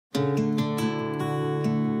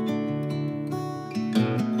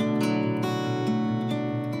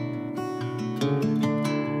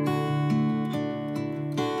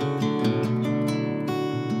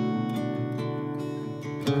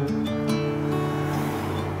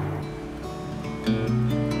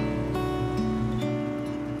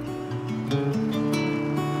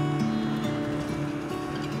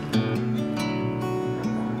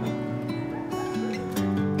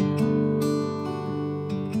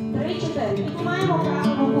3-4. Піднімаємо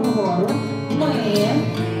праву ногу вгору. Ми.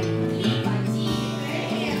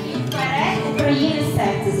 І вперед. України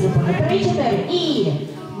серце зробили. 3-4. І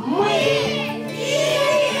ми.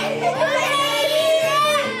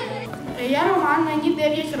 Я Роман, мені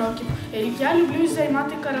 9 років. Я люблю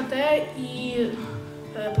займати карате і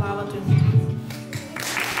плавати.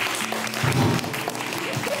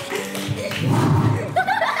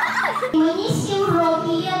 Мені 7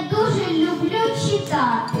 років, я дуже люблю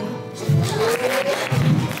читати.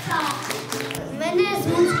 Мене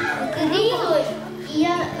звуть Кирило, і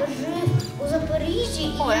я жив у Запоріжжі,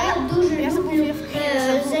 і я дуже люблю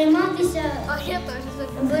займатися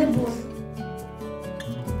боротьбою.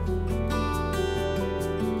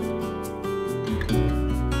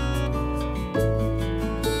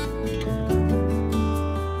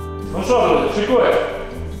 Ну що, друзі, шикує?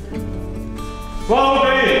 Слава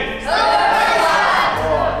Україні!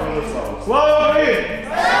 О, дуже слава! Слава Україні!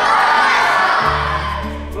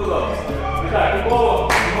 Ну добре. Так, Микола,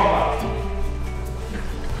 Рома.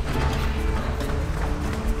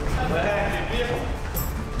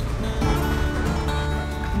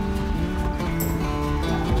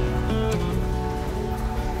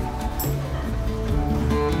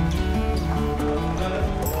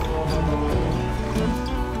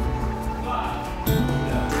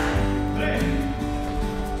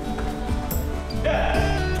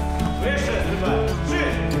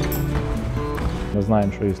 Ми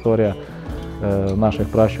знаємо, що історія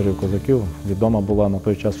наших пращурів, козаків відома була на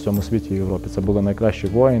той час в всьому світі і Європі. Це були найкращі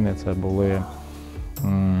воїни, це були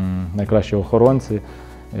найкращі охоронці,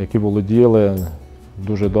 які володіли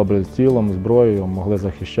дуже добре тілом, зброєю, могли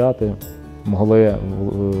захищати, могли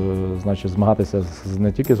значить, змагатися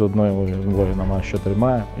не тільки з одною воїном, а з 4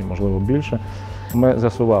 і, можливо, більше. Ми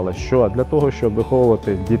з'ясували, що для того, щоб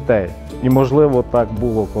виховувати дітей, і, можливо, так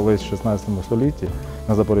було колись в 16 столітті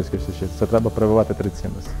на Запорізькій Січі, це треба прививати 3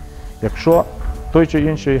 цінності. Якщо той чи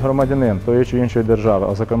інший громадянин тої чи іншої держави,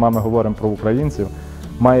 а зокрема ми говоримо про українців,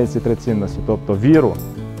 має ці 3 цінності, тобто віру,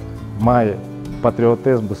 має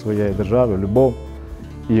патріотизм до своєї держави, любов,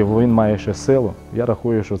 і він має ще силу, я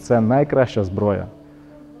рахую, що це найкраща зброя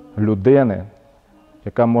людини,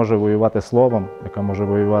 яка може воювати словом, яка може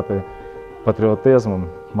воювати патріотизмом,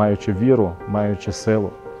 маючи віру, маючи силу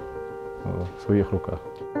в своїх руках.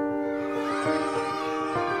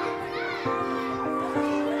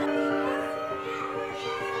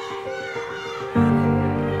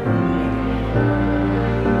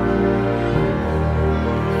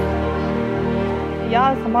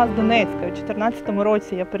 Я сама з Донецька. У 2014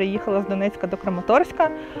 році я переїхала з Донецька до Краматорська,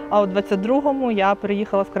 а у 2022-му я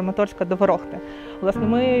переїхала з Краматорська до Ворохти. Власне,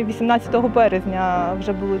 ми 18 березня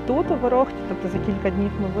вже були тут, у Ворохті, тобто за кілька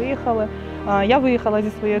днів ми виїхали. Я виїхала зі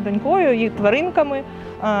своєю донькою і тваринками.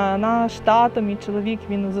 Наш тато, мій чоловік,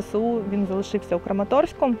 він у ЗСУ, він залишився у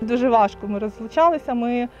Краматорську. Дуже важко ми розлучалися.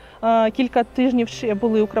 Ми кілька тижнів ще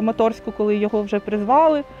були у Краматорську, коли його вже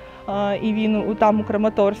призвали. І він там у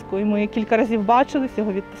Краматорську, і ми кілька разів бачились,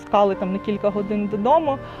 його відпускали там на кілька годин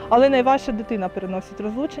додому. Але найважча дитина переносить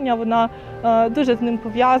розлучення, вона дуже з ним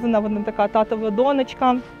пов'язана, вона така татова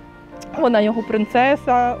донечка, вона його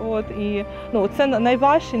принцеса. І це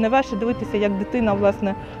найважче дивитися, як дитина,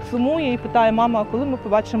 власне, сумує і питає: мама, а коли ми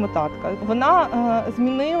побачимо татка? Вона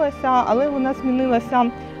змінилася, але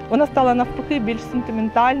вона стала навпаки більш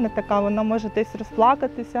сентиментальна, така, вона може десь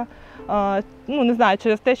розплакатися. Не знаю,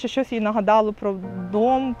 через те, що щось їй нагадало про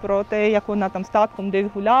дом, про те, як вона там з татком десь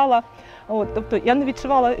гуляла. Тобто я не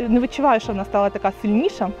відчуваю, що вона стала така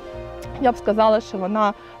сильніша. Я б сказала, що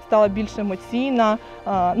вона стала більш емоційна,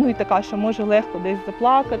 і така, що може легко десь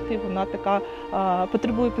заплакати, вона така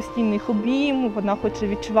потребує постійних обійм, вона хоче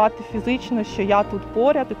відчувати фізично, що я тут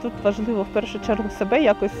поряд. І тут важливо в першу чергу себе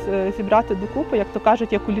якось зібрати докупи, як то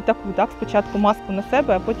кажуть, як у літаку. Так? Спочатку маску на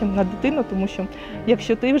себе, а потім на дитину, тому що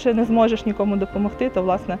якщо ти вже не зможеш нікому допомогти, то,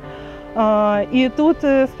 власне, і тут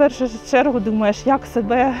в першу чергу думаєш, як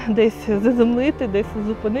себе десь заземлити, десь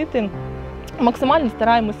зупинити. Максимально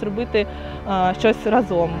стараємось робити щось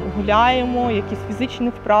разом. Гуляємо, якісь фізичні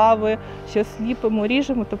вправи, щось ліпимо,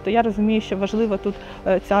 ріжемо. Тобто я розумію, що важлива тут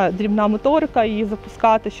ця дрібна моторика, її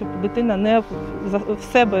запускати, щоб дитина не в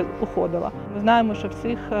себе уходила. Ми знаємо, що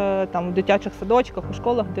всіх там в дитячих садочках, у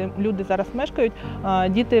школах, де люди зараз мешкають,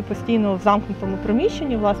 діти постійно в замкнутому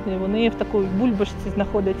приміщенні, власне, вони в такій бульбашці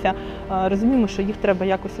знаходяться. Розуміємо, що їх треба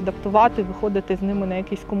якось адаптувати, виходити з ними на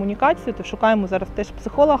якісь комунікації, то шукаємо зараз теж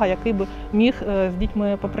психолога, який би міг з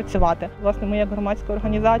дітьми попрацювати. Власне, ми як громадська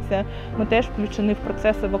організація, ми теж включені в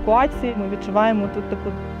процес евакуації. Ми відчуваємо тут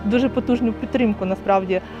таку дуже потужну підтримку,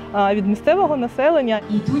 насправді, від місцевого населення.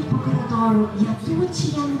 Йдуть по коридору, я тут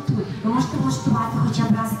чи я не тут? Ви можете влаштувати хоча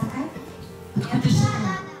б раз таке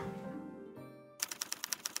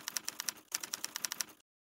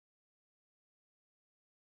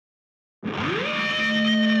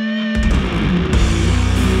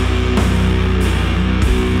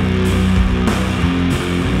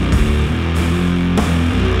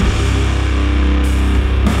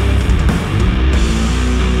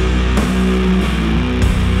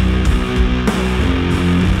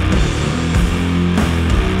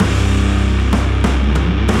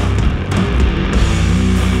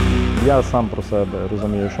Я сам про себе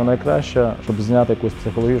розумію, що найкраще, щоб зняти якусь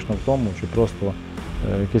психологічну втому чи просто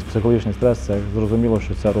якийсь психологічний стрес, це зрозуміло,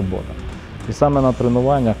 що це робота. І саме на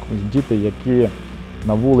тренуваннях діти, які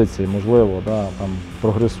на вулиці, можливо, там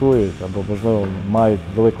прогресують або, можливо, мають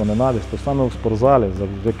велику ненависть, то саме в спортзалі,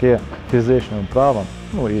 завдяки фізичним вправам,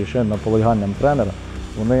 ну і ще наполяганням тренера,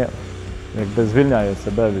 вони якби звільняють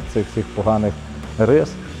себе від цих всіх поганих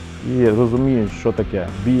рис і розуміють, що таке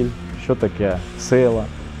біль, що таке сила,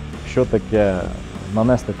 що таке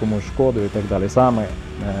нанести комусь шкоду і так далі. Саме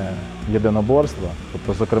єдиноборство,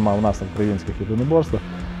 тобто, зокрема, у нас на українських єдиноборствах,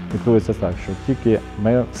 відбувається так, що тільки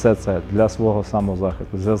ми все це для свого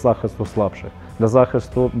самозахисту, для захисту слабших, для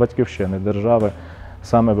захисту батьківщини, держави,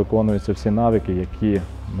 саме виконуються всі навики, які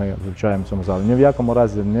ми вивчаємо в цьому залі. Ні в якому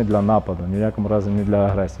разі не для нападу, ні в якому разі не для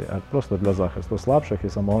агресії, а просто для захисту слабших і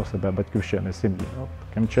самого себе, батьківщини, сім'ї.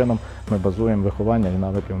 Таким чином ми базуємо виховання і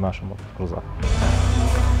навики в нашому спортзалі.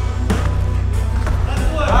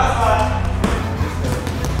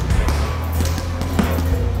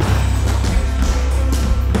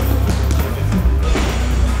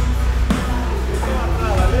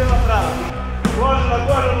 Кожен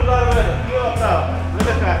удар видих. Ліво, право.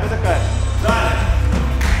 Видихай, видихай. Далі.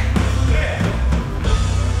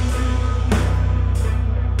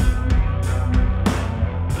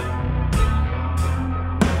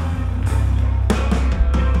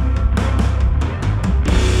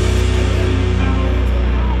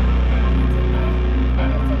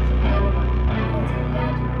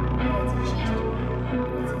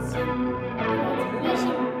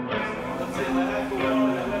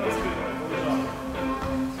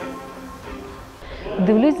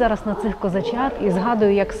 Дивлюсь зараз на цих козачат і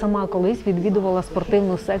згадую, як сама колись відвідувала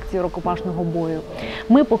спортивну секцію рукопашного бою.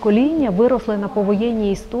 Ми, покоління, виросли на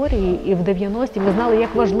повоєнній історії, і в 90-ті ми знали,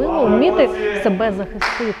 як важливо вміти себе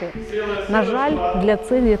захистити. На жаль, для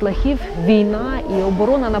цих дітлахів війна і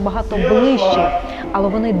оборона набагато ближчі, але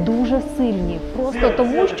вони дуже сильні, просто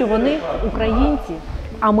тому, що вони українці.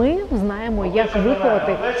 А ми знаємо, як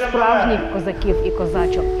виховати справжніх козаків і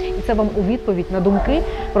козачок. І це вам у відповідь на думки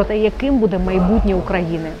про те, яким буде майбутнє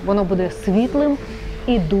України. Воно буде світлим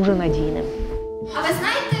і дуже надійним. А ви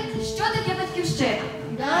знаєте, що таке батьківщина?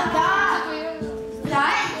 Так?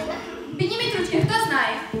 Підніміть ручки, хто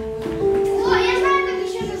знає? О, я знаю таке,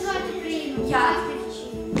 що називати Україну. Як?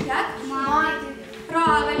 Як? Мати.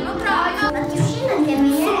 Правильно, правильно. Батьківщина для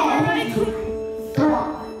мене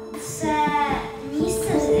це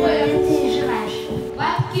місце, де ти живеш.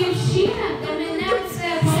 Батьківщина для мене це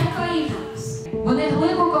моя країна. Вони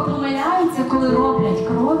глибоко помиляються, коли роблять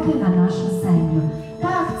кроки на нашу землю.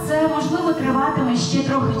 Так, це можливо триватиме ще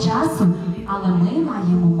трохи часу, але ми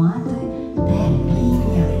маємо мати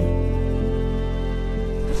терпіння.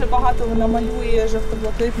 Дуже багато вона малює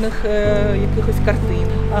жовто-блакитних якихось картин.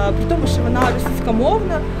 При тому, що вона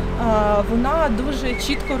російськомовна, вона дуже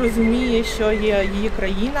чітко розуміє, що є її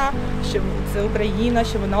країна, що це Україна,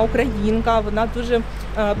 що вона українка, вона дуже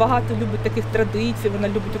багато любить таких традицій, вона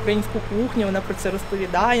любить українську кухню, вона про це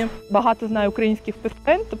розповідає. Багато знає українських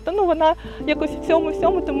пісень, тобто вона якось в цьому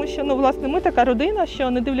всьому, тому що власне ми така родина, що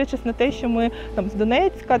не дивлячись на те, що ми там з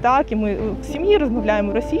Донецька, так, і ми в сім'ї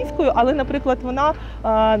розмовляємо російською, але, наприклад, вона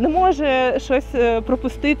не може щось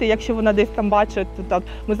пропустити, якщо вона десь там бачить, там,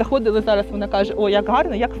 ми заходили зараз, вона каже, о, як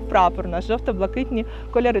гарно, як прапор наш, жовто-блакитні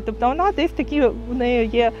кольори. Тобто вона десь такі, в неї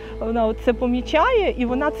є, вона це помічає і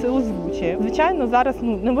вона це озвучує. Звичайно, зараз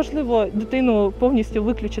неможливо дитину повністю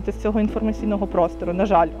виключити з цього інформаційного простору, на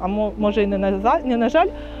жаль, а може і не на жаль,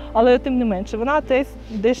 але тим не менше. Вона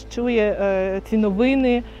десь чує ці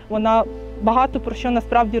новини, вона багато про що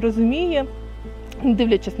насправді розуміє,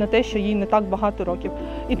 дивлячись на те, що їй не так багато років.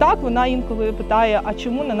 І так вона інколи питає, а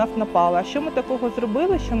чому на нас напали, а що ми такого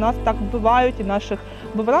зробили, що нас так вбивають і наших...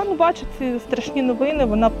 Бо вона бачить ці страшні новини,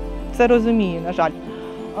 вона це розуміє, на жаль.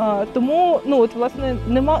 Тому, власне,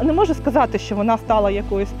 не можу сказати, що вона стала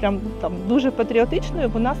якоюсь прям там дуже патріотичною,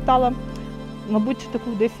 вона стала, мабуть, таку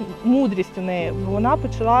десь мудрість у неї, бо вона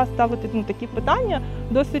почала ставити такі питання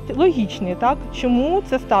досить логічні, так? Чому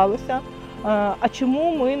це сталося? А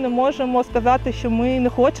чому ми не можемо сказати, що ми не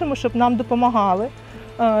хочемо, щоб нам допомагали?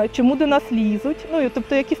 Чому до нас лізуть?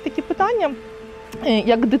 Тобто якісь такі питання,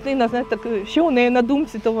 як дитина, знаєте, що у неї на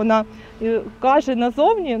думці, то вона каже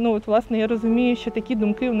назовні. Власне, я розумію, що такі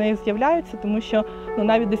думки в неї з'являються, тому що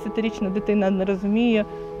навіть 10-річна дитина не розуміє,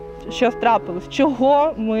 що трапилось,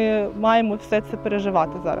 чого ми маємо все це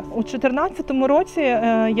переживати зараз. У 2014 році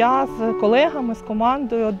я з колегами, з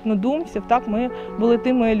командою однодумців, так, ми були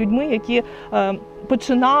тими людьми, які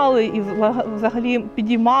починали і взагалі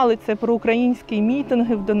підіймали це проукраїнські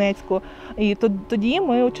мітинги в Донецьку. І тоді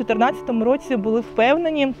ми у 2014 році були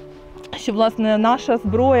впевнені, що, власне, наша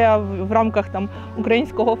зброя в рамках там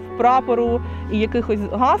українського прапору і якихось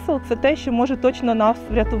гасел – це те, що може точно нас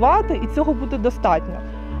врятувати, і цього буде достатньо.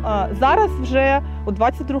 Зараз вже у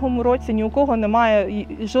 22-му році ні у кого немає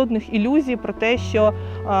жодних ілюзій про те, що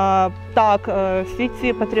так, всі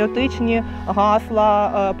ці патріотичні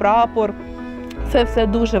гасла, прапор – це все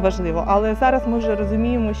дуже важливо. Але зараз ми вже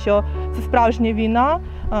розуміємо, що це справжня війна,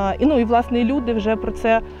 і власне, люди вже про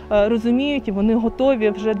це розуміють, і вони готові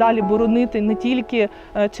вже далі боронити не тільки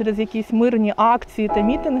через якісь мирні акції та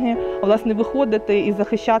мітинги, а, власне, виходити і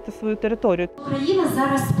захищати свою територію. Україна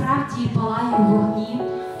зараз справді палає у вогні.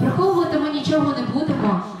 Приховувати ми нічого не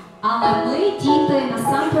будемо, але ми, діти,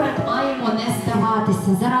 насамперед маємо не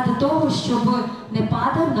здаватися заради того, щоб не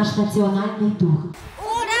падав наш національний дух.